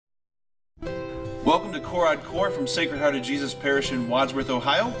Welcome to Core Core from Sacred Heart of Jesus Parish in Wadsworth,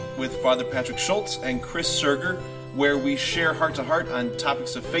 Ohio, with Father Patrick Schultz and Chris Serger, where we share heart to heart on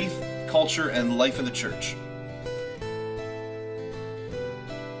topics of faith, culture, and life in the church.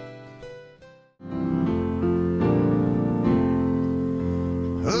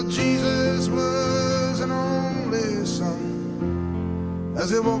 Oh, Jesus was an only son as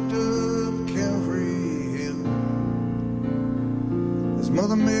he walked up Calvary Hill. His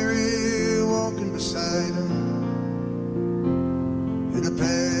mother Mary walking beside him in the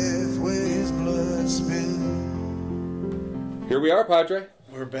path where his blood spilled. Here we are, Padre.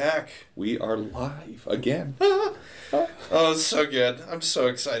 We're back. We are live again. Oh, it's so good. I'm so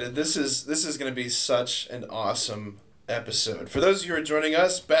excited. This is going to be such an awesome episode. For those of you who are joining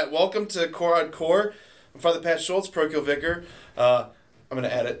us, welcome to Core Core. I'm Father Pat Schultz, parochial vicar. I'm going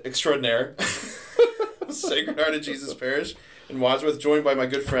to add it, extraordinaire. Sacred Heart of Jesus Parish in Wadsworth, joined by my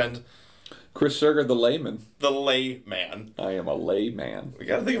good friend Chris Serger, the layman. The layman. I am a layman. We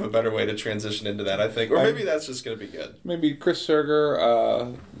got to think of a better way to transition into that, I think. Or maybe that's just going to be good. Maybe Chris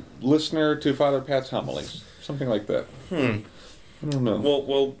Serger, listener to Father Pat's homilies. Something like that. I don't know.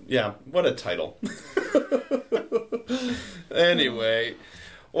 Well, yeah, what a title. Anyway,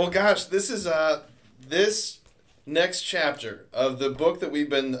 well, gosh, this is this next chapter of the book that we've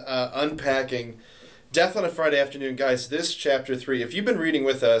been unpacking, Death on a Friday Afternoon. Guys, this chapter 3, if you've been reading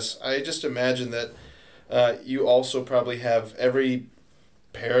with us, I just imagine that you also probably have every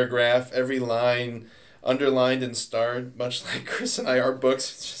paragraph, every line underlined and starred, much like Chris and I, our books.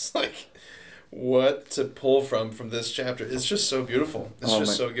 It's just like what to pull from this chapter. It's just so beautiful. It's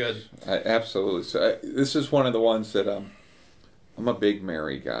just so good. Absolutely. So this is one of the ones that I'm a big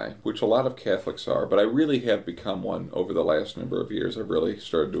Mary guy, which a lot of Catholics are, but I really have become one over the last number of years. I've really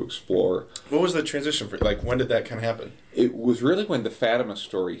started to explore. What was the transition for? Like, when did that kind of happen? It was really when the Fatima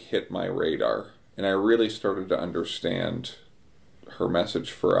story hit my radar, and I really started to understand her message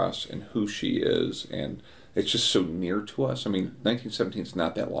for us and who she is, and it's just so near to us. I mean, 1917 is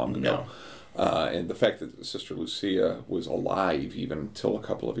not that long ago. No. And the fact that Sister Lucia was alive even until a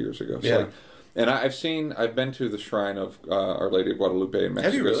couple of years ago. So Yeah. And I've been to the shrine of Our Lady of Guadalupe in Mexico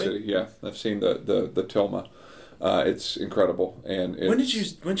Have you really? City. Yeah, I've seen the tilma. It's incredible. And When did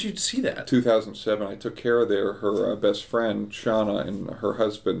you see that? 2007. I took care of her best friend Shauna and her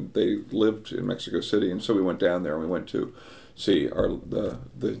husband. They lived in Mexico City, and so we went down there and we went to see the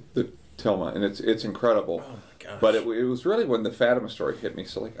tilma, and it's incredible. Oh my gosh! But it was really when the Fatima story hit me.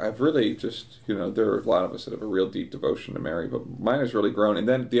 So I've really just there are a lot of us that have a real deep devotion to Mary, but mine has really grown. And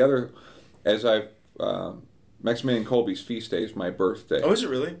then the other. As Maximilian Kolbe's feast day is my birthday. Oh, is it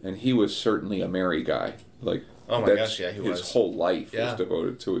really? And he was certainly a Mary guy. Oh my gosh, yeah, he was. His whole life was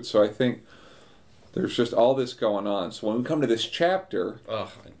devoted to it. So I think there's just all this going on. So when we come to this chapter,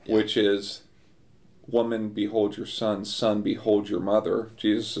 which is, woman, behold your son, behold your mother,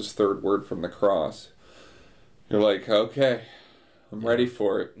 Jesus' third word from the cross, you're like, okay, I'm ready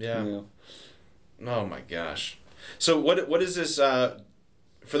for it. Yeah. Oh my gosh. So what is this...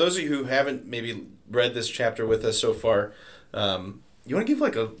 For those of you who haven't maybe read this chapter with us so far, you want to give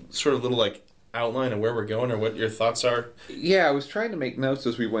like a sort of little outline of where we're going or what your thoughts are? Yeah, I was trying to make notes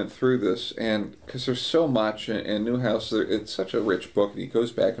as we went through this, and because there's so much in Newhouse, it's such a rich book, and he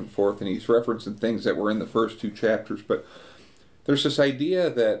goes back and forth, and he's referencing things that were in the first two chapters, but there's this idea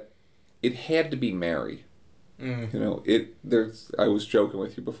that it had to be Mary. I was joking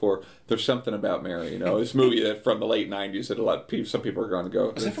with you before. There's something about Mary. This movie that from the late '90s that some people are going to go.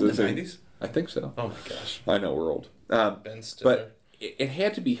 Is that from the '90s? I think so. Oh my gosh! I know we're old. Ben Stiller. But it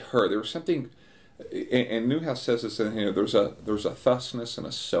had to be her. There was something, and Newhouse says this. There's a thusness and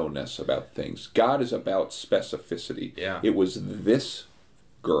a so-ness about things. God is about specificity. Yeah. It was this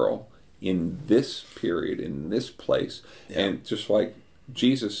girl in this period in this place, and just like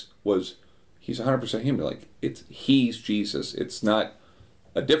Jesus was. He's 100% human. He's Jesus. It's not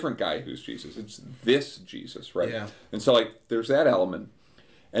a different guy who's Jesus. It's this Jesus, right? Yeah. And so, there's that element.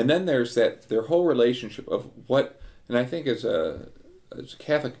 And then there's their whole relationship of what, and I think as a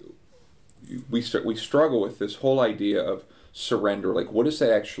Catholic, we struggle with this whole idea of surrender. What does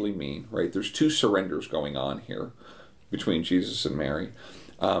that actually mean, right? There's two surrenders going on here between Jesus and Mary.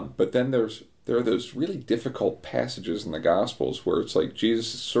 But then there are those really difficult passages in the Gospels where it's like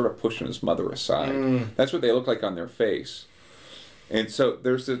Jesus is sort of pushing his mother aside. That's what they look like on their face. And so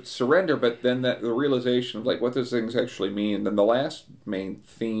there's the surrender, but then the realization of what those things actually mean. And then the last main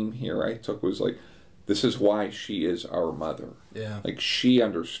theme here I took was this is why she is our mother. Yeah. She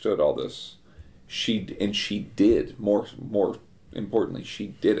understood all this. She did. More importantly, she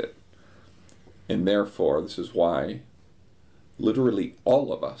did it. And therefore, this is why literally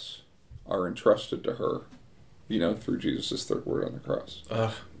all of us are entrusted to her, through Jesus' third word on the cross.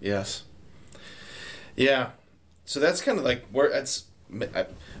 Yes. Yeah. So that's kind of like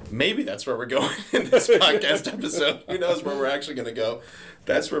maybe that's where we're going in this podcast episode. Who knows where we're actually going to go?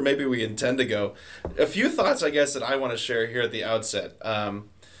 That's where maybe we intend to go. A few thoughts, I guess, that I want to share here at the outset.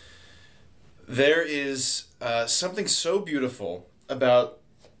 There is something so beautiful about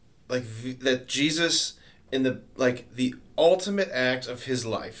that Jesus, in the ultimate act of his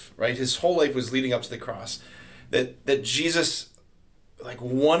life, right? His whole life was leading up to the cross. That Jesus,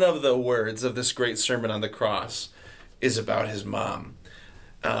 one of the words of this great sermon on the cross is about his mom.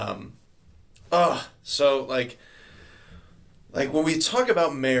 So when we talk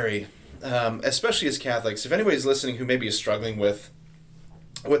about Mary, especially as Catholics, if anybody's listening who maybe is struggling with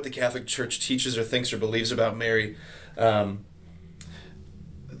what the Catholic Church teaches or thinks or believes about Mary,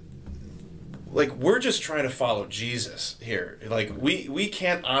 we're just trying to follow Jesus here. We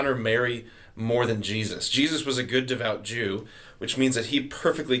can't honor Mary more than Jesus. Jesus was a good, devout Jew, which means that he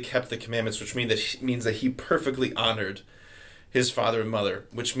perfectly kept the commandments, which means that he perfectly honored his father and mother,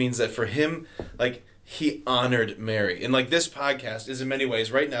 which means that for him, he honored Mary. And this podcast is in many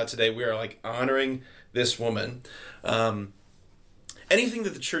ways, right now today, we are honoring this woman. Anything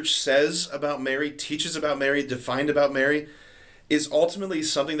that the church says about Mary, teaches about Mary, defined about Mary, is ultimately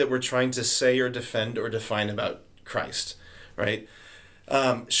something that we're trying to say or defend or define about Christ, right?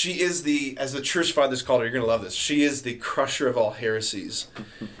 She is as the church fathers called her, you're going to love this, she is the crusher of all heresies.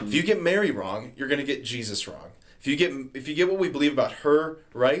 If you get Mary wrong, you're going to get Jesus wrong. If you get what we believe about her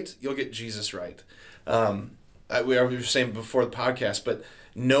right, you'll get Jesus right. We were saying before the podcast, but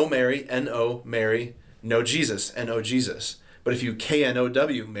no Mary, N-O, Mary, no Jesus, N-O, Jesus. But if you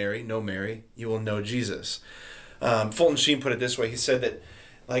K-N-O-W, Mary, no Mary, you will know Jesus. Fulton Sheen put it this way. He said that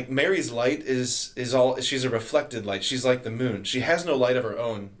Mary's light is she's a reflected light. She's like the moon. She has no light of her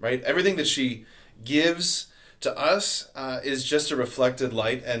own, right? Everything that she gives to us is just a reflected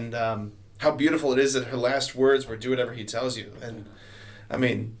light. And how beautiful it is that her last words were, "Do whatever he tells you." And I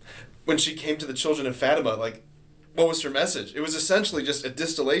mean, when she came to the children of Fatima, what was her message? It was essentially just a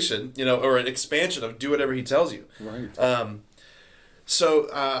distillation, or an expansion of "Do whatever he tells you." Right.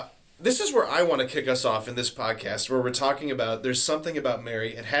 So this is where I want to kick us off in this podcast, where we're talking about there's something about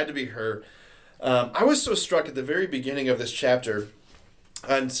Mary. It had to be her. I was so struck at the very beginning of this chapter,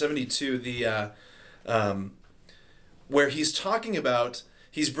 on 72, where he's talking about,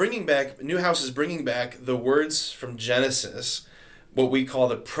 Newhouse is bringing back the words from Genesis, what we call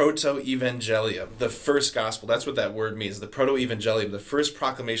the proto-evangelium, the first gospel. That's what that word means, the proto-evangelium, the first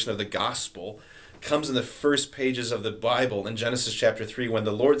proclamation of the gospel, comes in the first pages of the Bible in Genesis chapter 3, when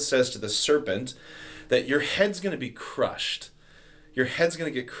the Lord says to the serpent that your head's going to be crushed. Your head's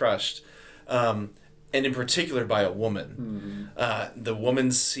going to get crushed, and in particular by a woman. The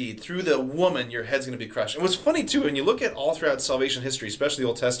woman's seed. Through the woman, your head's going to be crushed. And what's funny, too, when you look at all throughout salvation history, especially the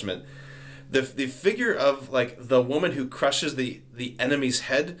Old Testament, the figure of the woman who crushes the enemy's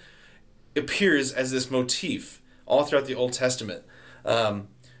head appears as this motif all throughout the Old Testament.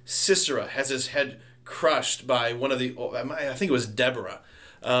 Sisera has his head crushed by one of I think it was Deborah.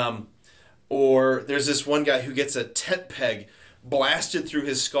 Or there's this one guy who gets a tent peg blasted through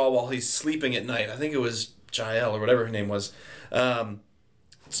his skull while he's sleeping at night. I think it was Jael or whatever her name was.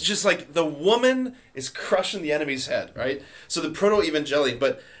 It's just the woman is crushing the enemy's head, right? So the proto-evangelium,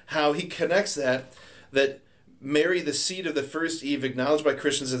 but how he connects that Mary, the seed of the first Eve, acknowledged by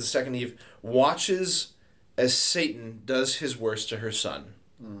Christians as the second Eve, watches as Satan does his worst to her son.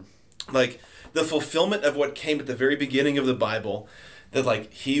 The fulfillment of what came at the very beginning of the Bible,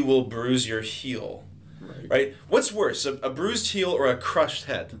 that he will bruise your heel, right? What's worse, a bruised heel or a crushed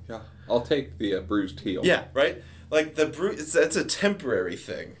head? Yeah, I'll take the bruised heel. Yeah, right? That's a temporary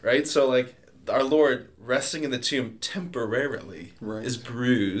thing, right? So our Lord resting in the tomb temporarily is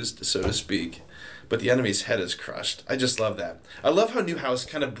bruised, so to speak, but the enemy's head is crushed. I just love that. I love how Newhouse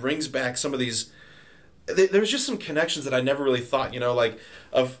kind of brings back some of these. There's just some connections that I never really thought,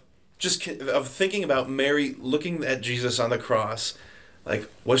 of thinking about Mary looking at Jesus on the cross.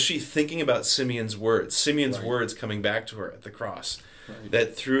 Was she thinking about Simeon's words? Simeon's words coming back to her at the cross. Right.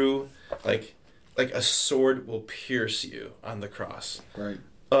 That through, a sword will pierce you on the cross. Right.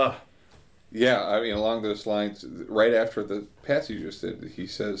 Yeah, I mean, along those lines, right after the passage you just did, he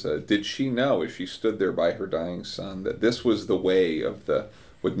says, did she know, as she stood there by her dying son, that this was the way of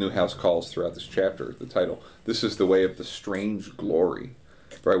what Newhouse calls throughout this chapter, the title, this is the way of the strange glory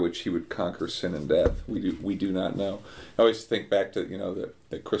by which he would conquer sin and death. We do not know. I always think back to,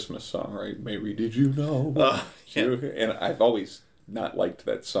 the Christmas song, right? Mary, did you know? Yeah. And I've always not liked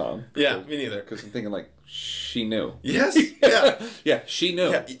that song. Yeah, me neither. Because I'm thinking, she knew. Yes. Yeah. Yeah, she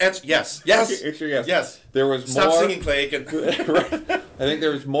knew. Yeah. Yes. Yes. Answer yes. Yes. There was Stop more. singing, Clay Aiken. Right. I think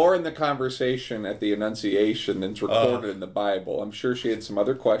there was more in the conversation at the Annunciation than's recorded in the Bible. I'm sure she had some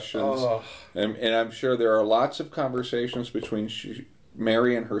other questions, and I'm sure there are lots of conversations between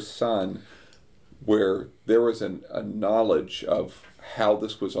Mary and her son where there was a knowledge of how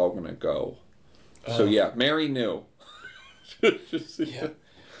this was all going to go. So yeah, Mary knew. Yeah.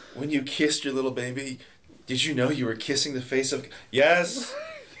 When you kissed your little baby, did you know you were kissing the face of... Yes.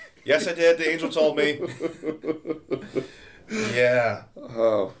 Yes, I did. The angel told me. Yeah.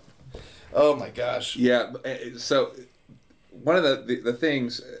 Oh my gosh. Yeah. So one of the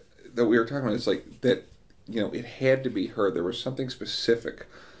things that we were talking about is like that, it had to be her. There was something specific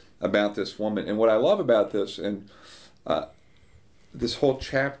about this woman. And what I love about this and this whole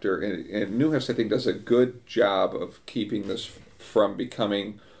chapter, and Newhouse, I think, does a good job of keeping this from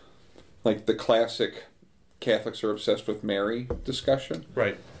becoming like the classic Catholics are obsessed with Mary discussion.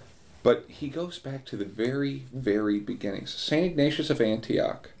 Right. But he goes back to the very, very beginnings. St. Ignatius of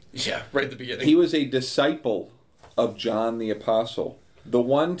Antioch. Yeah, right at the beginning. He was a disciple of John the Apostle, the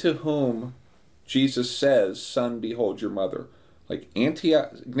one to whom Jesus says, "Son, behold your mother." Like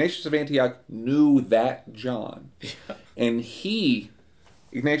Ignatius of Antioch knew that John. Yeah. And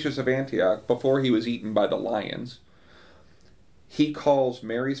Ignatius of Antioch, before he was eaten by the lions, he calls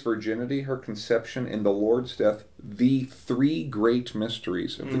Mary's virginity, her conception, and the Lord's death the three great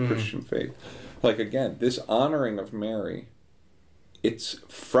mysteries of the Christian faith. Like, again, this honoring of Mary, it's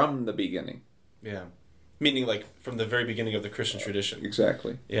from the beginning. Yeah. Meaning, like, from the very beginning of the Christian tradition.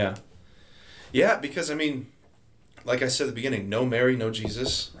 Exactly. Yeah. Yeah, because, I mean, like I said at the beginning, no Mary, no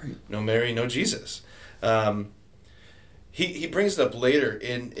Jesus. Right. No Mary, no Jesus. He brings it up later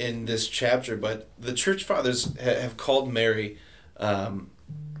in this chapter, but the Church Fathers have called Mary...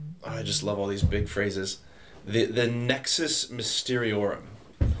 I just love all these big phrases. The Nexus Mysteriorum.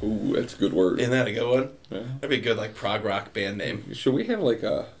 Ooh, that's a good word. Isn't that a good one? Yeah. That'd be a good prog rock band name. Should we have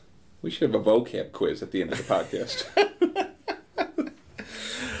we should have a vocab quiz at the end of the podcast.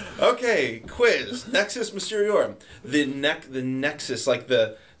 Okay, quiz. Nexus Mysteriorum. The nexus, like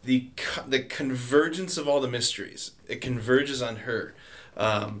the convergence of all the mysteries. It converges on her.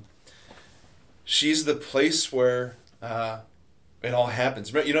 She's the place where it all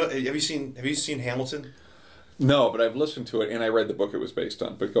happens. Have you seen Hamilton? No, but I've listened to it and I read the book it was based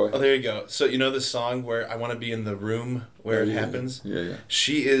on. But go ahead. Oh, there you go. So you know the song where I want to be in the room where it happens? Yeah.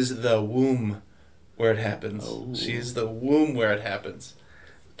 She is the womb where it happens. Oh. She is the womb where it happens.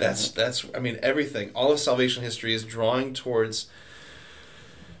 That's I mean, everything. All of salvation history is drawing towards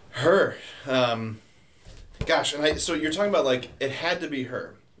her. So you're talking about like it had to be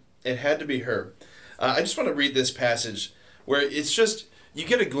her. It had to be her. I just want to read this passage where it's just you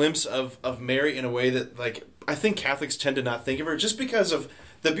get a glimpse of Mary in a way that like I think Catholics tend to not think of her just because of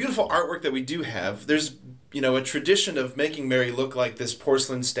the beautiful artwork that we do have. There's a tradition of making Mary look like this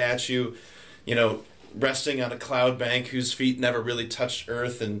porcelain statue, resting on a cloud bank whose feet never really touched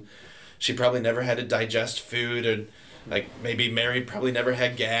earth, and she probably never had to digest food, and like maybe Mary probably never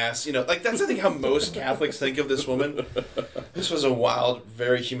had gas. Like that's I think how most Catholics think of this woman. This was a wild,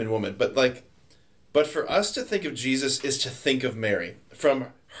 very human woman, but for us to think of Jesus is to think of Mary. From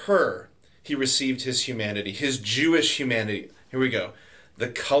her, he received his humanity, his Jewish humanity. Here we go. The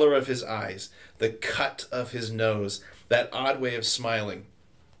color of his eyes, the cut of his nose, that odd way of smiling.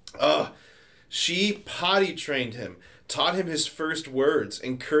 She potty trained him, taught him his first words,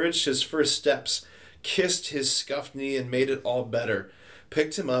 encouraged his first steps, kissed his scuffed knee and made it all better,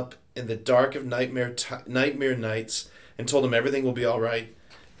 picked him up in the dark of nightmare nights and told him everything will be all right,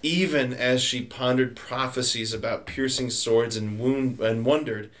 even as she pondered prophecies about piercing swords and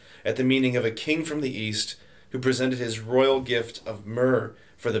wondered at the meaning of a king from the east who presented his royal gift of myrrh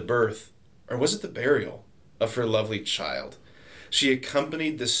for the birth, or was it the burial, of her lovely child. She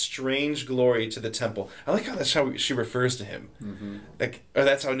accompanied the strange glory to the temple. I like how that's how she refers to him. Mm-hmm. Or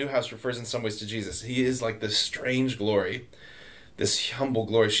that's how Newhouse refers in some ways to Jesus. He is like this strange glory, this humble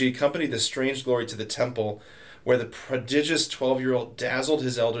glory. She accompanied the strange glory to the temple where the prodigious 12-year-old dazzled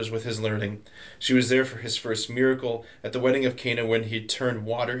his elders with his learning. She was there for his first miracle at the wedding of Cana when he turned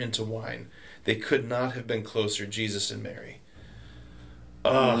water into wine. They could not have been closer, Jesus and Mary.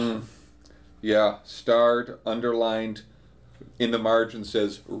 Yeah, starred, underlined, in the margin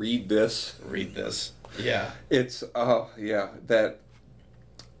says, read this. Read this. Yeah. It's, that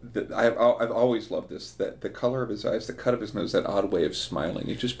I've always loved this, that the color of his eyes, the cut of his nose, that odd way of smiling.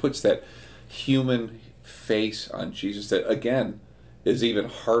 It just puts that human face on Jesus that, again, is even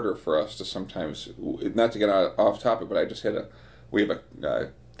harder for us to sometimes, not to get off topic, but I just we have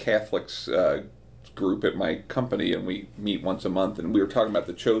a Catholics group at my company, and we meet once a month, and we were talking about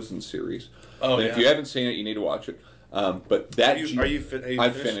the Chosen series. Oh, and yeah. if you haven't seen it, you need to watch it. But that Are you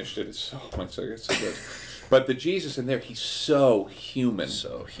I've finished it. It's so much so good. But the Jesus in there, he's so human.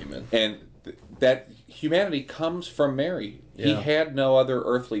 So human. And that humanity comes from Mary. Yeah. He had no other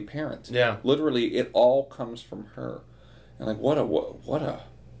earthly parent. Yeah. Literally, it all comes from her. And like, what a.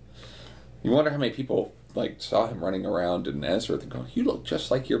 You wonder how many people like saw him running around in Nazareth and going, "You look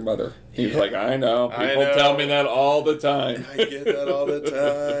just like your mother." He was like, "I know. People tell me that all the time. I get that all the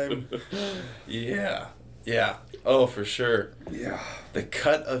time." Yeah. Yeah. Oh, for sure. Yeah. The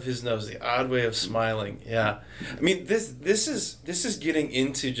cut of his nose, the odd way of smiling. Yeah. I mean, this is getting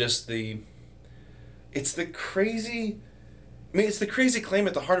into just it's the crazy claim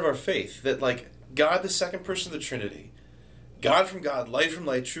at the heart of our faith that, like, God, the second person of the Trinity, God from God, light from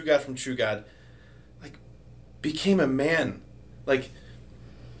light, true God from true God, like, became a man. Like,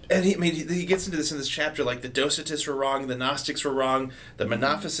 and he gets into this in this chapter, like, the Docetists were wrong, the Gnostics were wrong, the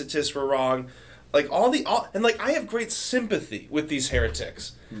Monophysitists were wrong. Like, and like, I have great sympathy with these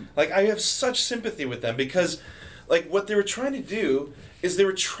heretics. Like, I have such sympathy with them because, like, what they were trying to do is they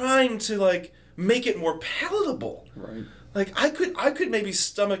were trying to, like, make it more palatable. Right. Like, I could maybe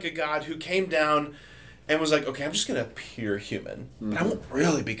stomach a God who came down and was like, okay, I'm just going to appear human, but I won't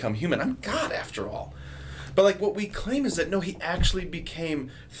really become human. I'm God after all. But, like, what we claim is that, no, he actually became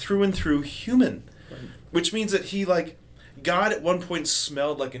through and through human, which means that he, like, God at one point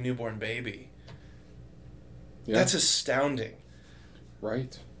smelled like a newborn baby. Yeah. That's astounding.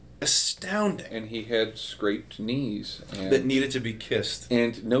 Right. Astounding. And he had scraped knees. That needed to be kissed.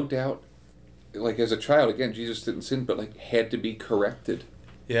 And no doubt, like, as a child, again, Jesus didn't sin, but, like, had to be corrected.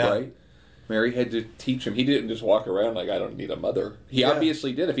 Yeah. Right? Mary had to teach him. He didn't just walk around like, I don't need a mother. He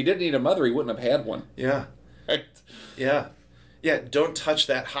obviously did. If he didn't need a mother, he wouldn't have had one. Yeah. Right? Yeah. Yeah, don't touch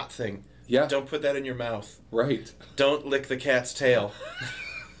that hot thing. Yeah. Don't put that in your mouth. Right. Don't lick the cat's tail.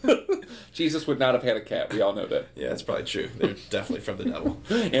 Jesus would not have had a cat. We all know that. Yeah, that's probably true. They're definitely from the devil.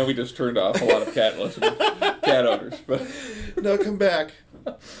 And we just turned off a lot of cat listeners, cat owners. But no, come back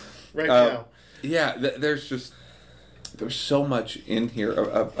right now. Yeah, there's so much in here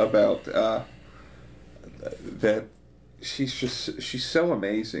about that. She's so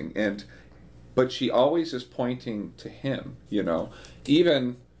amazing, but she always is pointing to him. You know,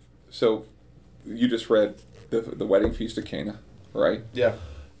 even so. You just read the wedding feast of Cana, right? Yeah.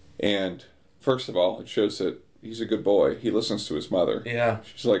 And first of all, it shows that he's a good boy. He listens to his mother. Yeah.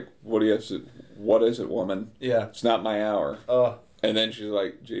 She's like, what is it, woman? Yeah. It's not my hour. And then she's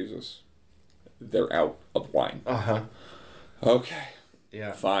like, Jesus, they're out of wine. Uh-huh. Okay.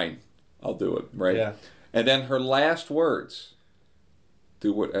 Yeah. Fine. I'll do it. Right? Yeah. And then her last words,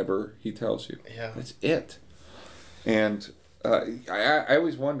 do whatever he tells you. Yeah. That's it. And I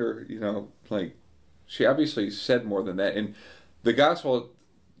always wonder, you know, like, she obviously said more than that. And the gospel,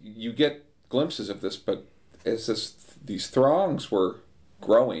 you get glimpses of this, but as these throngs were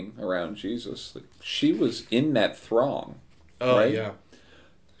growing around Jesus, like, she was in that throng. Oh, right? yeah.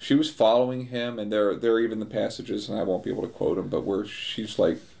 She was following him, and there are even the passages, and I won't be able to quote them, but where she's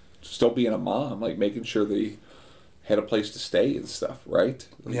like still being a mom, like making sure that he had a place to stay and stuff, right?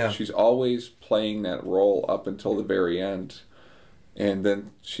 Yeah. She's always playing that role up until the very end, and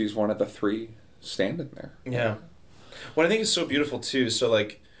then she's one of the three standing there. Yeah. What I think is so beautiful too, so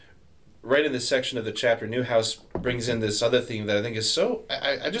like right in this section of the chapter, Newhouse brings in this other theme that I think is so,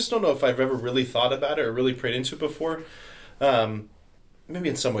 I just don't know if I've ever really thought about it or really prayed into it before. Maybe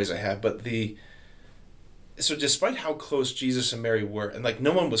in some ways I have, but so despite how close Jesus and Mary were, and like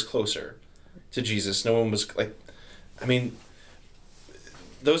no one was closer to Jesus, no one was like, I mean,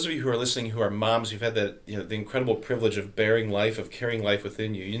 those of you who are listening who are moms, who've had that, you know, the incredible privilege of bearing life, of carrying life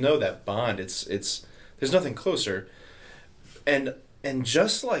within you, you know that bond, it's there's nothing closer. And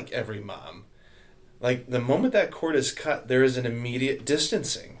just like every mom, like the moment that cord is cut, there is an immediate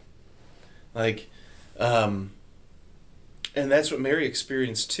distancing. Like, and that's what Mary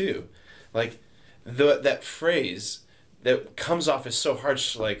experienced too. Like, that phrase that comes off as so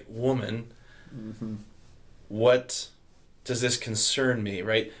harsh, like, woman, what does this concern me,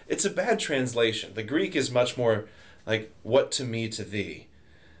 right? It's a bad translation. The Greek is much more like, what to me to thee?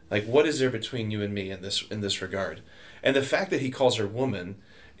 Like, what is there between you and me in this regard? And the fact that he calls her woman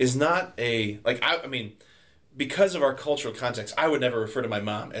is not I mean, because of our cultural context, I would never refer to my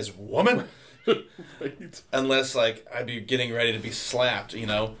mom as woman. Right. Unless, like, I'd be getting ready to be slapped, you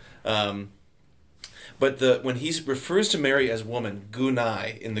know. But when he refers to Mary as woman,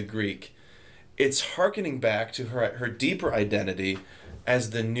 gunai in the Greek, it's hearkening back to her deeper identity as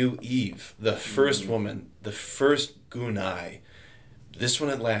the new Eve, the first woman, the first gunai. this one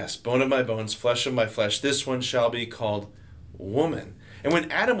at last, bone of my bones, flesh of my flesh, this one shall be called woman. And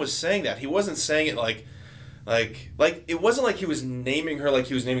when Adam was saying that, he wasn't saying it like it wasn't like he was naming her like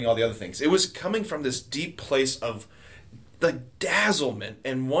he was naming all the other things. It was coming from this deep place of like dazzlement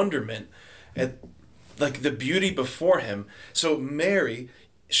and wonderment at like the beauty before him. So Mary,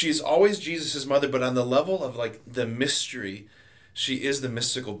 she's always Jesus' mother, but on the level of like the mystery, she is the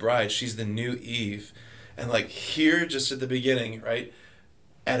mystical bride. She's the new Eve. And like here, just at the beginning, right,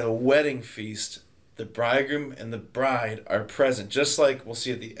 at a wedding feast, the bridegroom and the bride are present. Just like we'll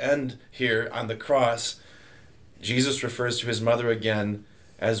see at the end here on the cross, Jesus refers to his mother again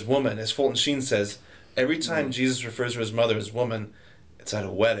as woman. As Fulton Sheen says, every time Jesus refers to his mother as woman, it's at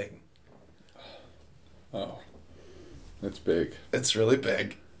a wedding. Oh, that's big. It's really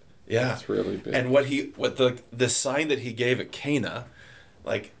big. Yeah. That's really big. And what the sign that he gave at Cana,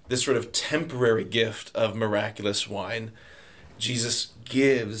 like this sort of temporary gift of miraculous wine, Jesus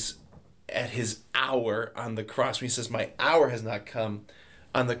gives at his hour on the cross. When he says, my hour has not come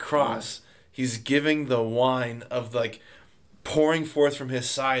on the cross, he's giving the wine of like pouring forth from his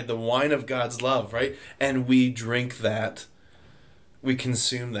side, the wine of God's love, right? And we drink that. We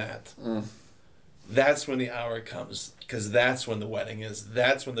consume that. That's when the hour comes, because that's when the wedding is.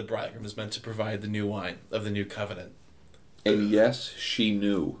 That's when the bridegroom is meant to provide the new wine of the new covenant. And yes, she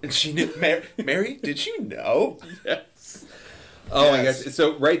knew. And she knew. Mary, did you know? Yes. Oh my gosh.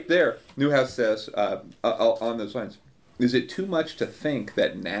 So right there, Newhouse says, on those lines, is it too much to think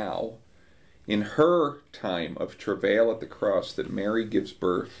that now, in her time of travail at the cross, that Mary gives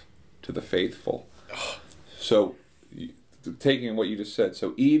birth to the faithful? So, taking what you just said,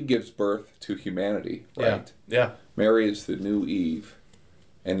 so Eve gives birth to humanity, right? Yeah. Mary is the new Eve,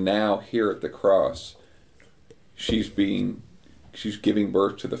 and now here at the cross, she's giving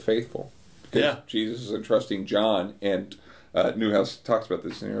birth to the faithful. Because Jesus is entrusting John, and Newhouse talks about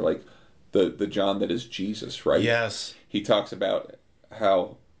this, and you're like, the John that is Jesus, right? Yes. He talks about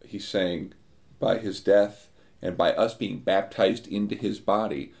how he's saying, by his death and by us being baptized into his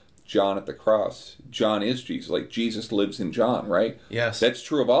body, John at the cross, John is Jesus. Like Jesus lives in John, right? Yes. That's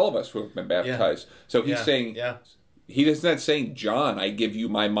true of all of us who have been baptized. Yeah. So he's saying, he is not saying, John, I give you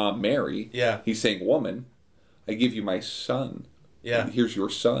my mom Mary. Yeah. He's saying, woman, I give you my son. Yeah. Here's your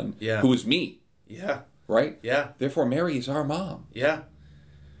son, who is me. Yeah. Right? Yeah. Therefore, Mary is our mom. Yeah.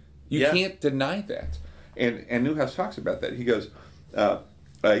 You can't deny that. And Newhouse talks about that. He goes,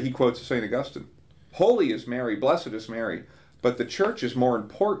 he quotes St. Augustine, holy is Mary, blessed is Mary, but the church is more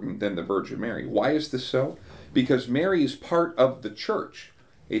important than the Virgin Mary. Why is this so? Because Mary is part of the church,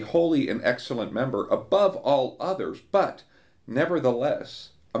 a holy and excellent member above all others, but nevertheless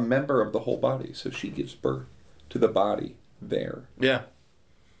a member of the whole body. So she gives birth to the body there. Yeah.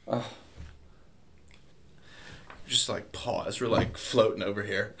 Just like pause. We're like floating over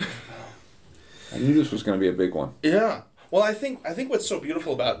here. I knew this was going to be a big one. Yeah. Well, I think what's so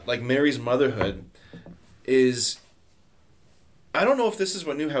beautiful about like Mary's motherhood is, I don't know if this is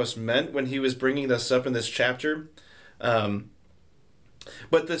what Newhouse meant when he was bringing this up in this chapter, but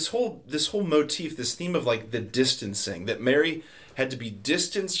this whole motif, this theme of like the distancing, that Mary had to be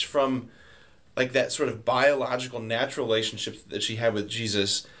distanced from like that sort of biological natural relationship that she had with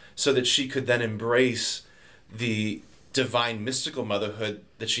Jesus, so that she could then embrace the divine mystical motherhood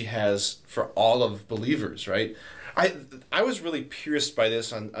that she has for all of believers, right? I was really pierced by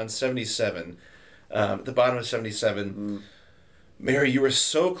this on 77, at the bottom of 77. Mary, you were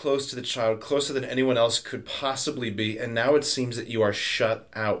so close to the child, closer than anyone else could possibly be, and now it seems that you are shut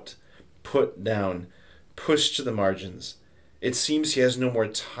out, put down, pushed to the margins. It seems he has no more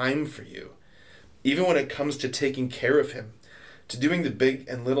time for you. Even when it comes to taking care of him, to doing the big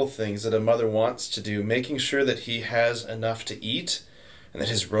and little things that a mother wants to do, making sure that he has enough to eat and that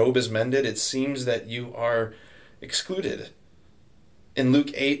his robe is mended, it seems that you are excluded. In Luke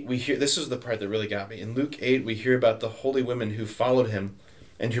 8, we hear, this is the part that really got me. In Luke 8, we hear about the holy women who followed him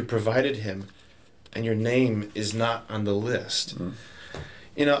and who provided him, and your name is not on the list.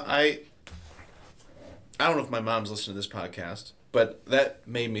 You know, I don't know if my mom's listening to this podcast, but that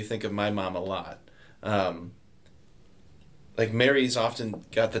made me think of my mom a lot. Like Mary's often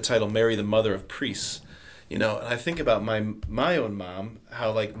got the title Mary, the mother of priests. You know, and I think about my own mom,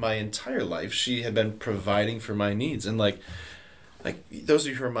 how like my entire life she had been providing for my needs, and like those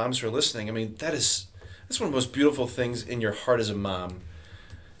of you who are moms who are listening, I mean that's one of the most beautiful things in your heart as a mom,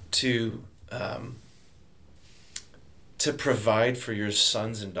 to provide for your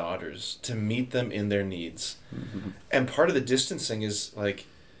sons and daughters, to meet them in their needs. And part of the distancing is like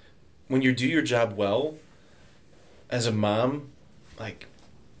when you do your job well as a mom, like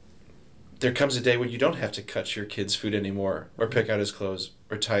there comes a day when you don't have to cut your kid's food anymore, or pick out his clothes,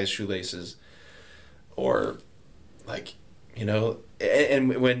 or tie his shoelaces, or like, you know,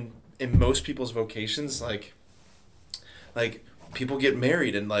 and when in most people's vocations, like people get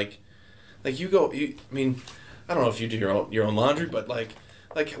married and like I mean, I don't know if you do your own laundry, but like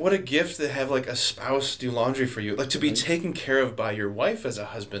what a gift to have like a spouse do laundry for you, like to be taken care of by your wife as a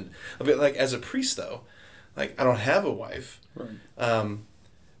husband. A bit like as a priest though, like I don't have a wife, Right.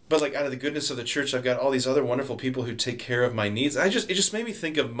 but like out of the goodness of the church, I've got all these other wonderful people who take care of my needs. It just made me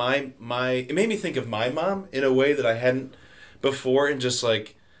think of my mom in a way that I hadn't before, and just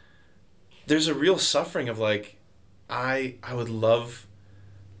like there's a real suffering of like I would love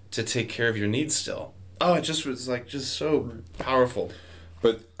to take care of your needs still. Oh, it just was like just so powerful.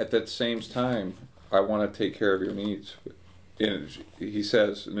 But at that same time, I want to take care of your needs. And he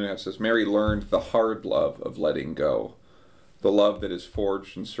says, Mary learned the hard love of letting go, the love that is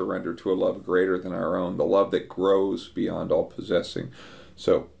forged and surrendered to a love greater than our own, the love that grows beyond all possessing.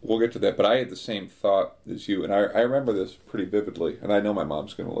 So we'll get to that. But I had the same thought as you, and I remember this pretty vividly, and I know my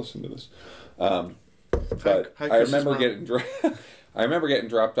mom's going to listen to this. But Hi, I remember getting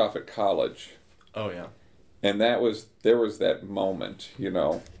dropped off at college. Oh yeah. And there was that moment, you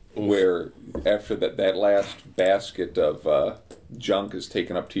know, where after that last basket of junk is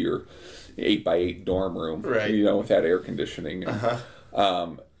taken up to your 8x8 dorm room, right? You know, without air conditioning. And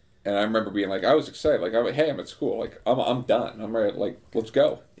I remember being like, I was excited, like, hey, I'm at school, like, I'm done, I'm ready, like, let's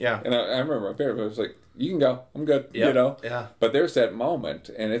go. Yeah. And I remember my parents was like, you can go, I'm good, yep. You know. Yeah. But there's that moment,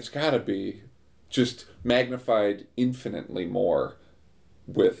 and it's got to be just magnified infinitely more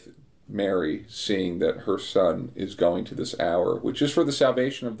with Mary seeing that her son is going to this hour, which is for the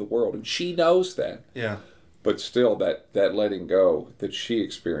salvation of the world, and she knows that. Yeah. But still, that letting go that she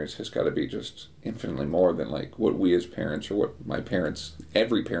experienced has got to be just infinitely more than like what we as parents, or what my parents,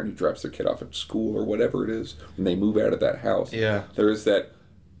 every parent who drops their kid off at school or whatever it is, when they move out of that house. Yeah. There is that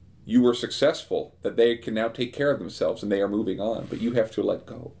you were successful, that they can now take care of themselves and they are moving on, but you have to let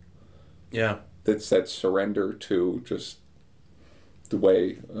go. Yeah. That's that surrender to just the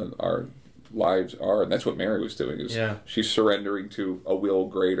way our lives are, and that's what Mary was doing. She's surrendering to a will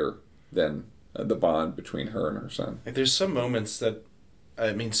greater than the bond between her and her son. Like, there's some moments that,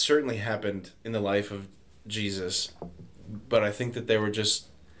 I mean, certainly happened in the life of Jesus, but I think that they were just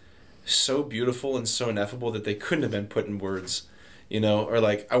so beautiful and so ineffable that they couldn't have been put in words, you know. Or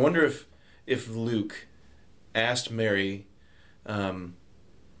like, I wonder if Luke asked Mary,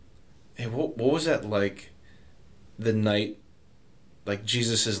 hey, what was that like, the night, like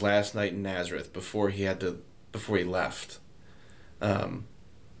Jesus' last night in Nazareth before he left.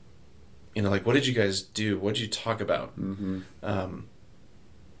 You know, like, what did you guys do? What did you talk about? Mm-hmm.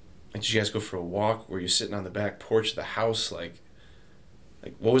 Did you guys go for a walk? Were you sitting on the back porch of the house? Like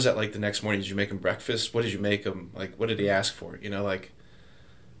what was that like the next morning? Did you make him breakfast? What did you make him? Like, what did he ask for? You know, like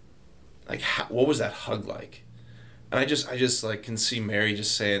what was that hug like? And I just like can see Mary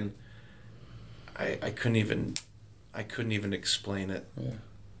just saying, I couldn't even explain it. Yeah.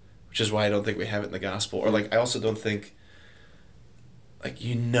 Which is why I don't think we have it in the gospel. Or like, I also don't think, like,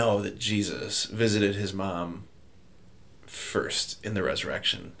 you know, that Jesus visited his mom first in the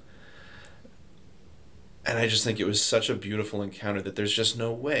resurrection. And I just think it was such a beautiful encounter that there's just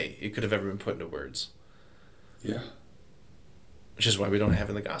no way it could have ever been put into words. Yeah. Which is why we don't have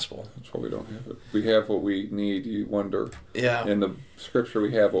it in the gospel. That's why we don't have it. We have what we need, you wonder. Yeah. In the scripture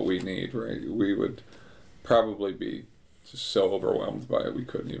we have what we need, right? We would probably be just so overwhelmed by it we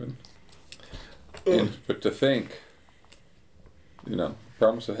couldn't even. But to think, you know,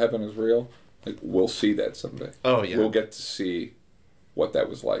 promise of heaven is real, like, we'll see that someday. Oh, yeah. We'll get to see what that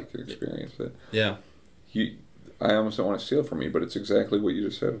was like and experience it. Yeah. I almost don't want to steal it from you, but it's exactly what you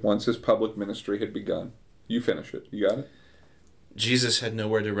just said. Once his public ministry had begun, you finish it. You got it? Jesus had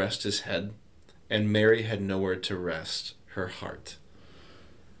nowhere to rest his head, and Mary had nowhere to rest her heart.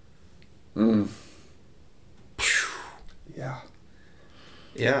 Mm. Yeah.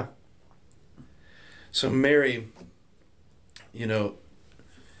 Yeah. So Mary, you know,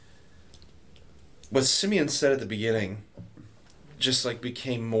 what Simeon said at the beginning just like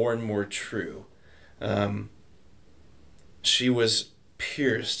became more and more true. She was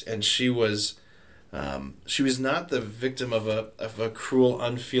pierced, and she was not the victim of a cruel,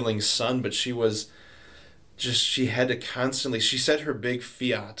 unfeeling son, but she had to constantly, she said her big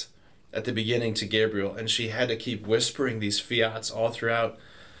fiat at the beginning to Gabriel, and she had to keep whispering these fiats all throughout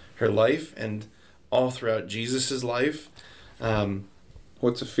her life and all throughout Jesus's life.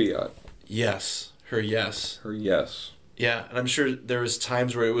 What's a fiat? Yes. Her yes. Her yes. Yeah, and I'm sure there was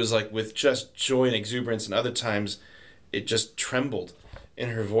times where it was like with just joy and exuberance, and other times it just trembled in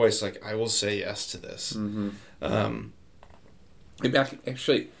her voice, like, I will say yes to this.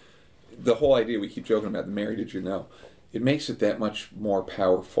 Actually, the whole idea we keep joking about, the Mary, did you know? It makes it that much more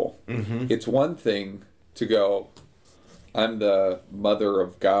powerful. It's one thing to go, I'm the mother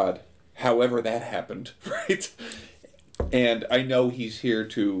of God, however that happened, right? And I know he's here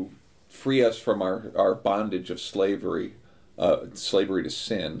to free us from our bondage of slavery to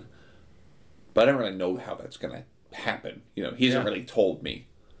sin. But I don't really know how that's going to happen. You know, he hasn't really told me.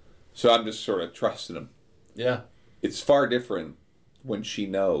 So I'm just sort of trusting him. Yeah. It's far different when she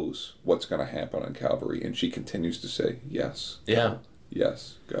knows what's going to happen on Calvary and she continues to say, yes. Yeah.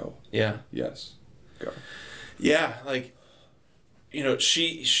 Yes, go. Yeah. Yes, go. Yeah, like, you know,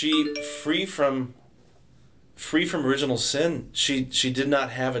 she free from original sin, she did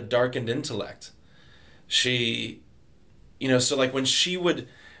not have a darkened intellect. She, you know, so like when she would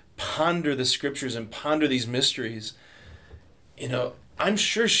ponder the scriptures and ponder these mysteries, you know, I'm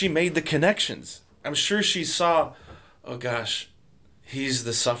sure she made the connections. I'm sure she saw, oh gosh, he's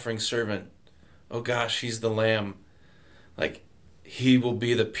the suffering servant. Oh gosh, he's the lamb. Like, he will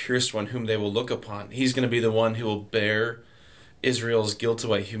be the pierced one whom they will look upon. He's going to be the one who will bear Israel's guilt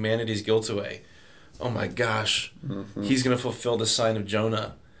away, humanity's guilt away. Oh my gosh, he's going to fulfill the sign of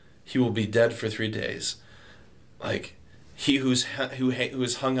Jonah. He will be dead for 3 days. Like, he who is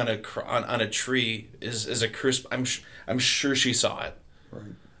hung on a tree is a curse. I'm sure she saw it.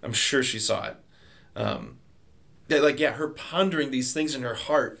 Right. I'm sure she saw it. Her pondering these things in her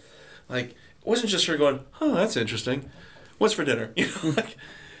heart, like, it wasn't just her going, "Oh, that's interesting. What's for dinner?" You know, like,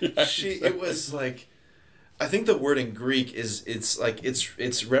 It was like, I think the word in Greek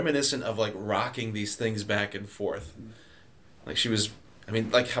it's reminiscent of like rocking these things back and forth. Like she was, I mean,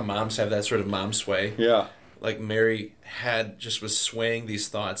 like how moms have that sort of mom sway. Yeah. Like Mary was swaying these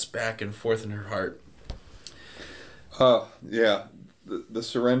thoughts back and forth in her heart. Yeah. The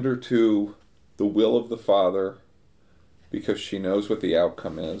surrender to the will of the Father, because she knows what the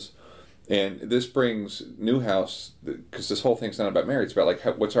outcome is. And this brings Newhouse, because this whole thing's not about Mary, it's about like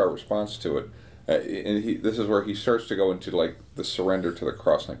what's our response to it. This is where he starts to go into like the surrender to the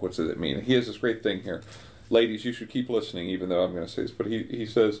cross. Like, what does it mean? He has this great thing here. Ladies, you should keep listening, even though I'm going to say this. But he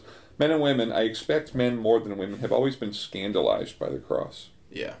says, men and women, I expect men more than women, have always been scandalized by the cross.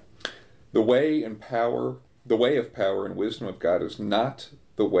 Yeah. The way of power and wisdom of God is not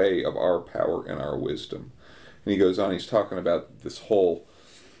the way of our power and our wisdom. And he goes on, he's talking about this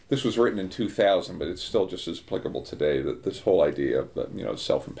was written in 2000, but it's still just as applicable today, that this whole idea of,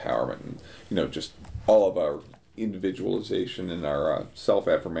 self-empowerment and, just all of our individualization and our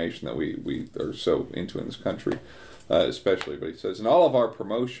self-affirmation that we are so into in this country, especially. But he says, in all of our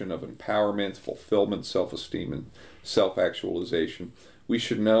promotion of empowerment, fulfillment, self-esteem, and self-actualization, we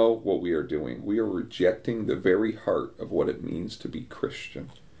should know what we are doing. We are rejecting the very heart of what it means to be Christian.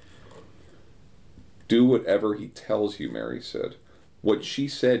 Do whatever he tells you, Mary said. What she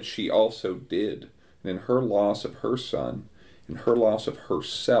said, she also did. And in her loss of her son, in her loss of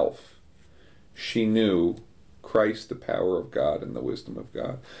herself, she knew Christ, the power of God, and the wisdom of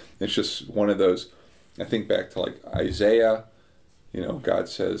God. It's just one of those, I think back to like Isaiah, God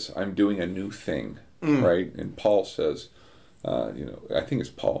says, I'm doing a new thing, right? And Paul says, I think it's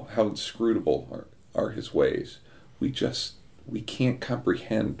Paul, how inscrutable are his ways. We can't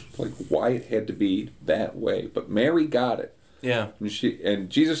comprehend like why it had to be that way. But Mary got it. Yeah. And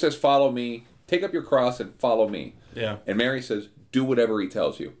Jesus says, follow me, take up your cross and follow me. Yeah. And Mary says, do whatever he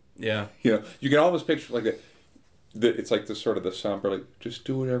tells you. Yeah. You can almost picture like that. It's like the sort of the somber, like, just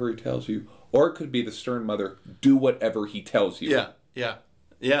do whatever he tells you. Or it could be the stern mother, do whatever he tells you. Yeah. Yeah.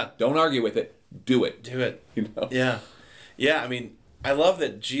 Yeah. Don't argue with it. Do it. Do it. Yeah. Yeah. I mean, I love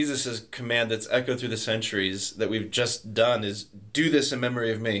that Jesus' command that's echoed through the centuries that we've just done is do this in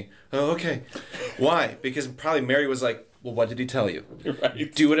memory of me. Oh, okay. Why? Because probably Mary was like, well, what did he tell you?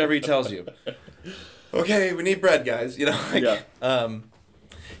 Right. Do whatever he tells you. Okay, we need bread, guys. That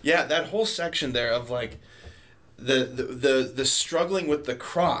whole section there of like the struggling with the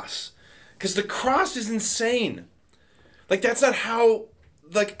cross, because the cross is insane. Like that's not how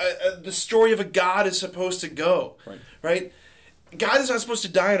the story of a God is supposed to go, right? God is not supposed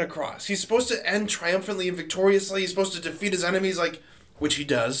to die on a cross. He's supposed to end triumphantly and victoriously. He's supposed to defeat his enemies, which he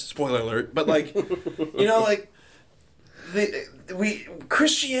does. Spoiler alert. But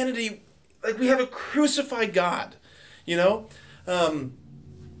Christianity, we have a crucified God, we have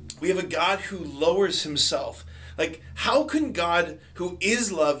a God who lowers himself. Like, how can God, who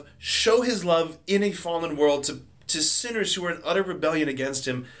is love, show his love in a fallen world to sinners who are in utter rebellion against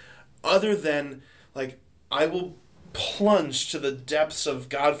him, other than, I will plunge to the depths of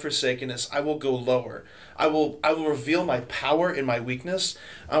God-forsakenness, I will go lower. I will reveal my power in my weakness.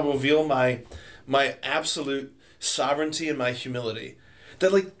 I will reveal my absolute sovereignty and my humility.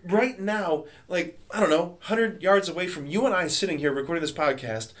 That, like, right now, like, I don't know, 100 yards away from you and I sitting here recording this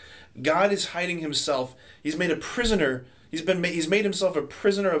podcast, God is hiding himself. He's made a prisoner. He's made himself a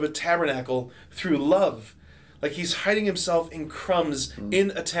prisoner of a tabernacle through love. Like, he's hiding himself in crumbs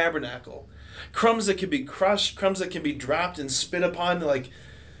in a tabernacle. Crumbs that can be crushed, crumbs that can be dropped and spit upon. Like,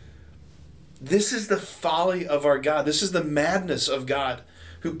 this is the folly of our God. This is the madness of God,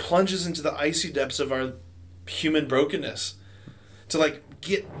 who plunges into the icy depths of our human brokenness to, like,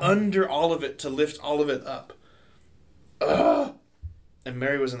 get under all of it, to lift all of it up. Ugh. And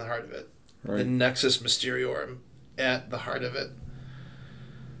Mary was in the heart of it. Right. The nexus mysteriorum at the heart of it.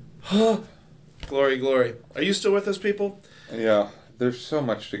 Glory, glory. Are you still with us, people? Yeah, there's so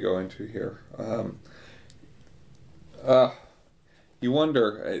much to go into here. You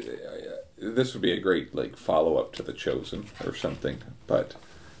wonder, this would be a great, like, follow-up to The Chosen or something, but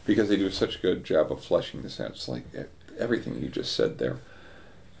because they do such a good job of fleshing this out, it's like everything you just said there.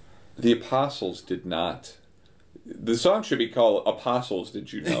 The apostles did not. The song should be called Apostles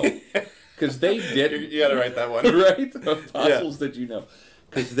Did You Know? Because they didn't. You got to write that one. Right? Apostles Did You Know?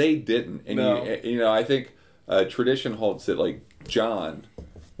 Because they didn't. And no. You know, I think tradition holds that, like, John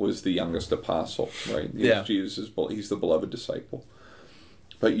was the youngest apostle, right? Yeah. Jesus he's the beloved disciple.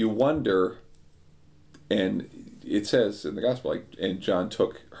 But you wonder, and it says in the gospel, like, and John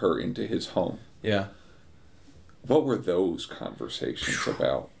took her into his home. Yeah. What were those conversations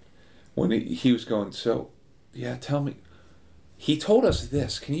about? When he was going, so, yeah, tell me. He told us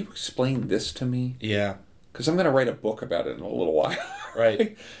this. Can you explain this to me? Yeah. Because I'm going to write a book about it in a little while.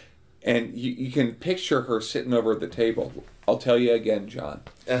 Right. And you can picture her sitting over at the table. I'll tell you again, John.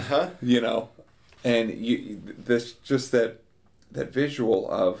 Uh-huh. You know, and this just that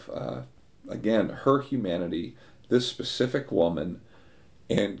visual of, again, her humanity, this specific woman,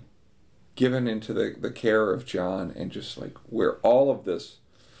 and given into the care of John, and just like where all of this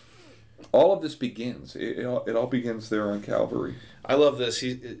begins. It all begins there on Calvary. I love this.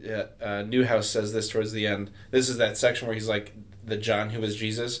 Newhouse says this towards the end. This is that section where he's like, the John who was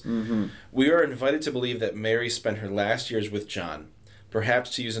Jesus. Mm-hmm. We are invited to believe that Mary spent her last years with John.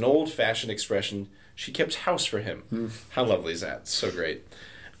 Perhaps, to use an old-fashioned expression, she kept house for him. Mm. How lovely is that? So great.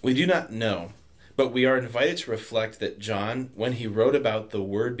 We do not know, but we are invited to reflect that John, when he wrote about the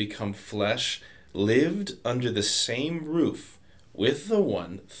Word become flesh, lived under the same roof with the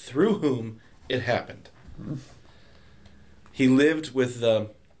one through whom it happened. Mm. He lived with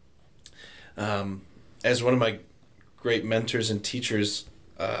the, as one of my great mentors and teachers,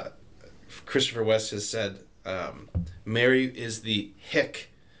 Christopher West has said, Mary is the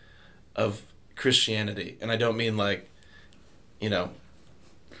hick of Christianity. And I don't mean like, you know,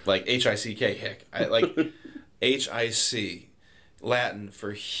 like H-I-C-K, hick. I like H-I-C, Latin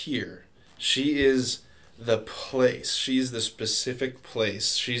for here. She is the place. She's the specific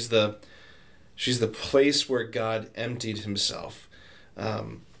place. She's the place where God emptied himself.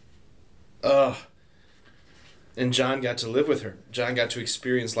 And John got to live with her. John got to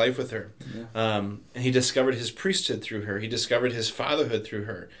experience life with her. Yeah. And he discovered his priesthood through her. He discovered his fatherhood through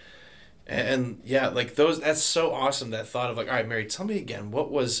her. And yeah, like that's so awesome, that thought of like, all right, Mary, tell me again,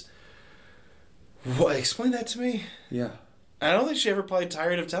 explain that to me. Yeah. I don't think she ever probably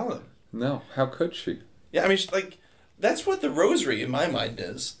tired of telling him. No, how could she? Yeah, I mean, like, that's what the rosary in my mind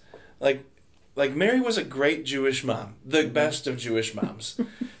is. Like Mary was a great Jewish mom, the best of Jewish moms,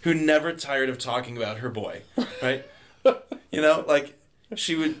 who never tired of talking about her boy, right? You know, like,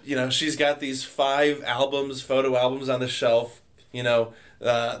 she would, you know, she's got these 5 albums, photo albums on the shelf, you know,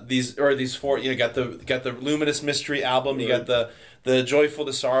 these 4, you know, got the Luminous Mystery album, you got the Joyful,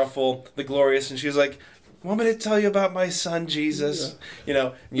 the Sorrowful, the Glorious, and she was like, want me to tell you about my son Jesus? Yeah. You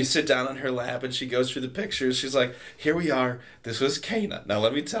know, and you sit down on her lap and she goes through the pictures. She's like, here we are. This was Cana. Now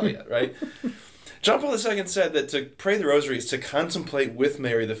let me tell you, right? John Paul II said that to pray the rosary is to contemplate with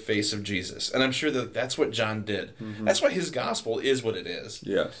Mary the face of Jesus. And I'm sure that that's what John did. Mm-hmm. That's why his gospel is what it is.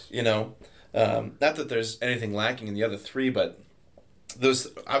 Yes. You know, not that there's anything lacking in the other 3, but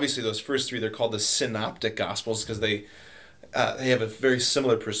those first 3, they're called the synoptic gospels because they have a very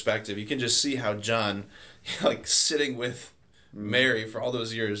similar perspective. You can just see how John, like, sitting with Mary for all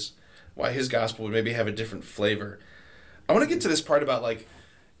those years, why his gospel would maybe have a different flavor. I want to get to this part about, like,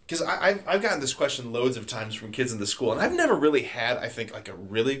 because I've gotten this question loads of times from kids in the school, and I've never really had, I think, like, a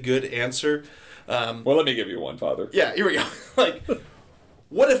really good answer. Well, let me give you one, Father. Yeah, here we go. Like,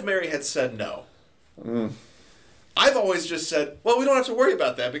 what if Mary had said no? I've always just said, well, we don't have to worry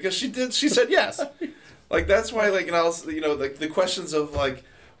about that because she said yes. Like, that's why, like, and also, like, the questions of, like,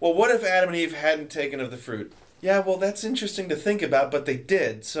 well, what if Adam and Eve hadn't taken of the fruit? Yeah, well, that's interesting to think about, but they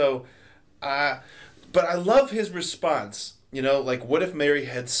did. So, but I love his response. Like, what if Mary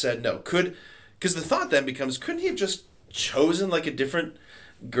had said no? Because the thought then becomes, couldn't he have just chosen, like, a different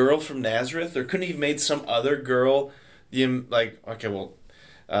girl from Nazareth? Or couldn't he have made some other girl, like, okay, well,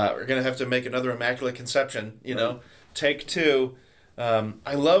 we're going to have to make another Immaculate Conception, Right. Take two.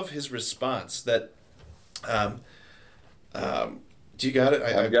 I love his response that, do you got it?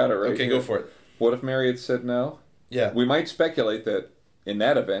 I've got it right Okay, here. go for it. What if Mary had said no? Yeah. We might speculate that in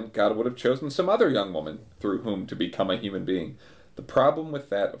that event, God would have chosen some other young woman through whom to become a human being. The problem with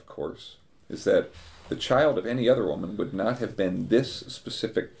that, of course, is that the child of any other woman would not have been this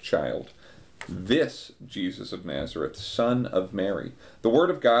specific child. This Jesus of Nazareth, son of Mary. The Word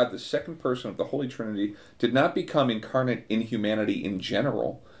of God, the second person of the Holy Trinity, did not become incarnate in humanity in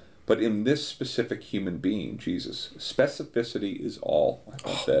general, but in this specific human being, Jesus. Specificity is all, I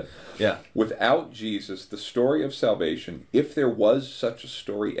thought that. Yeah. Without Jesus, the story of salvation, if there was such a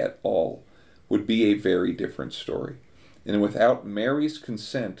story at all, would be a very different story. And without Mary's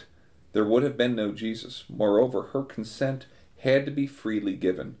consent, there would have been no Jesus. Moreover, her consent had to be freely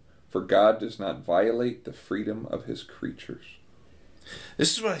given, for God does not violate the freedom of his creatures.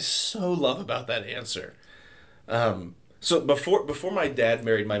 This is what I so love about that answer. So before my dad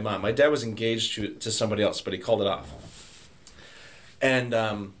married my mom, my dad was engaged to somebody else, but he called it off. And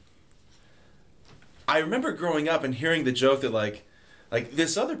I remember growing up and hearing the joke that like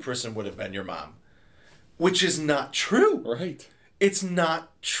this other person would have been your mom, which is not true. Right. It's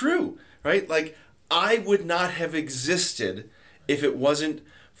not true, right? Like, I would not have existed if it wasn't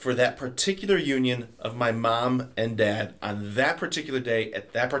for that particular union of my mom and dad on that particular day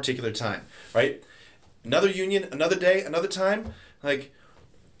at that particular time, right? Another union, another day, another time, like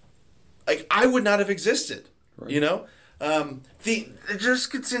I would not have existed, Right. It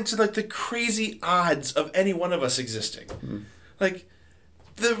just gets into like the crazy odds of any one of us existing. Mm. Like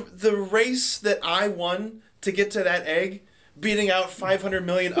the race that I won to get to that egg, beating out 500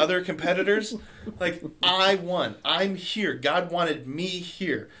 million other competitors, like, I won. I'm here. God wanted me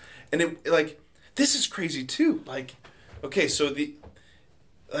here. And this is crazy too. Like, okay, so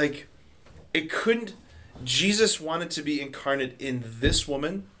Jesus wanted to be incarnate in this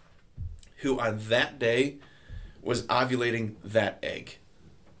woman who on that day was ovulating that egg.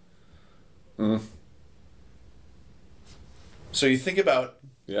 Mm. So you think about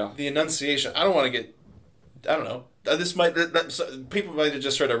Yeah. the Annunciation. I don't know. This might people might have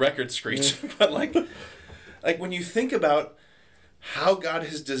just heard a record screech, but like when you think about how God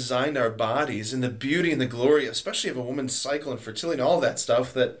has designed our bodies and the beauty and the glory, especially of a woman's cycle and fertility and all that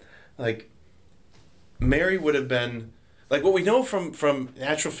stuff, that like Mary would have been like what we know from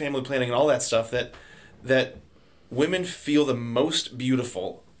natural family planning and all that stuff that women feel the most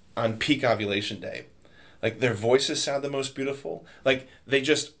beautiful on peak ovulation day. Like their voices sound the most beautiful. Like they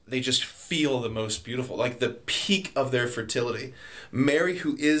just feel the most beautiful. Like the peak of their fertility. Mary,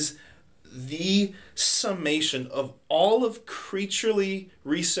 who is the summation of all of creaturely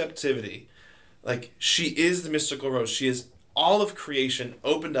receptivity. Like she is the mystical rose. She is all of creation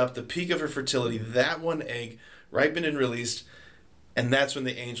opened up, the peak of her fertility, that one egg ripened and released, and that's when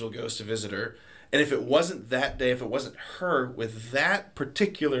the angel goes to visit her. And if it wasn't that day, if it wasn't her with that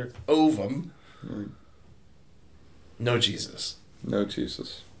particular ovum, no Jesus. No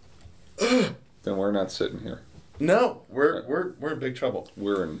Jesus. Then we're not sitting here. No, we're in big trouble.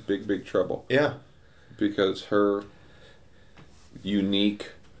 We're in big, big trouble. Yeah. Because her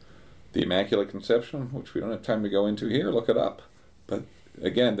unique, the Immaculate Conception, which we don't have time to go into here, look it up. But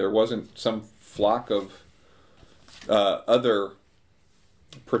again, there wasn't some flock of other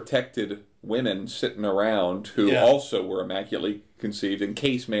protected women sitting around who also were immaculately conceived in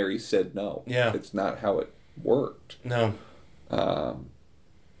case Mary said no. Yeah. It's not how it worked. No.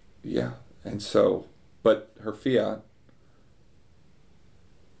 Yeah. And so, but her fiat,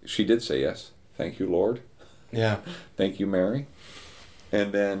 she did say yes. Thank you, Lord. Yeah. Thank you, Mary.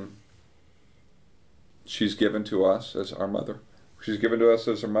 And then she's given to us as our mother. She's given to us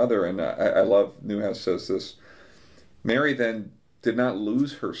as our mother. And I love, Newhouse says this, Mary then did not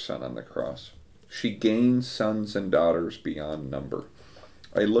lose her son on the cross. She gained sons and daughters beyond number.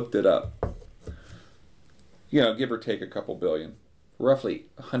 I looked it up. Give or take a couple billion. Roughly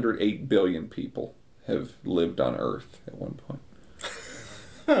 108 billion people have lived on Earth at one point.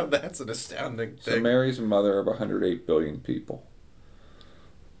 That's an astounding thing. So Mary's a mother of 108 billion people.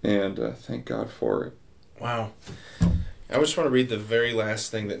 And thank God for it. Wow. I just want to read the very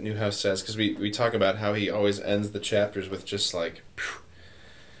last thing that Newhouse says, because we talk about how he always ends the chapters with just like,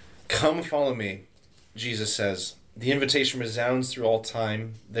 come follow me, Jesus says, the invitation resounds through all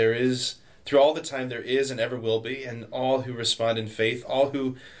time. Through all the time there is and ever will be, and all who respond in faith, all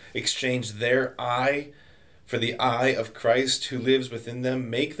who exchange their I for the I of Christ who lives within them,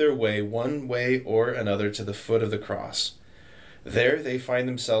 make their way one way or another to the foot of the cross. There they find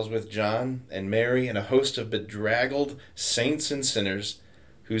themselves with John and Mary and a host of bedraggled saints and sinners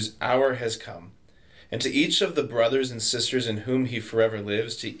whose hour has come. And to each of the brothers and sisters in whom he forever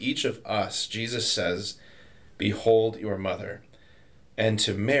lives, to each of us, Jesus says, behold your mother. And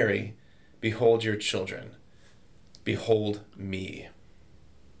to Mary, behold your children. Behold me.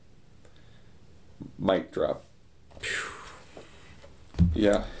 Mic drop.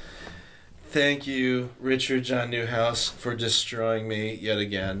 Yeah. Thank you, Richard John Newhouse, for destroying me yet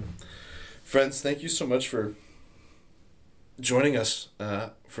again. Friends, thank you so much for joining us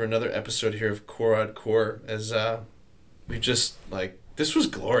for another episode here of Core Core. As we just this was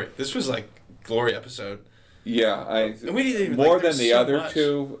glory. This was glory episode. Yeah, and we didn't even more than the so other much.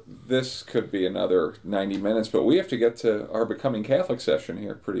 two. This could be another 90 minutes, but we have to get to our Becoming Catholic session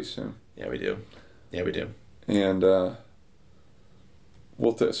here pretty soon. Yeah, we do. And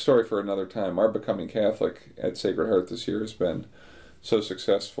we'll story for another time. Our Becoming Catholic at Sacred Heart this year has been so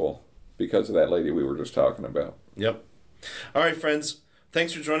successful because of that lady we were just talking about. Yep. All right, friends.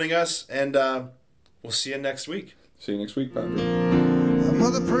 Thanks for joining us, and we'll see you next week. See you next week, Padre.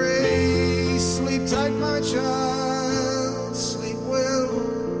 Mother, pray, sleep tight, my child, sleep well,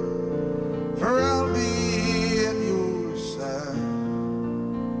 for I'll be at your side.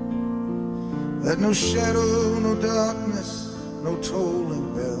 Let no shadow, no darkness, no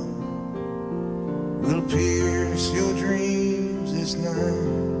tolling bell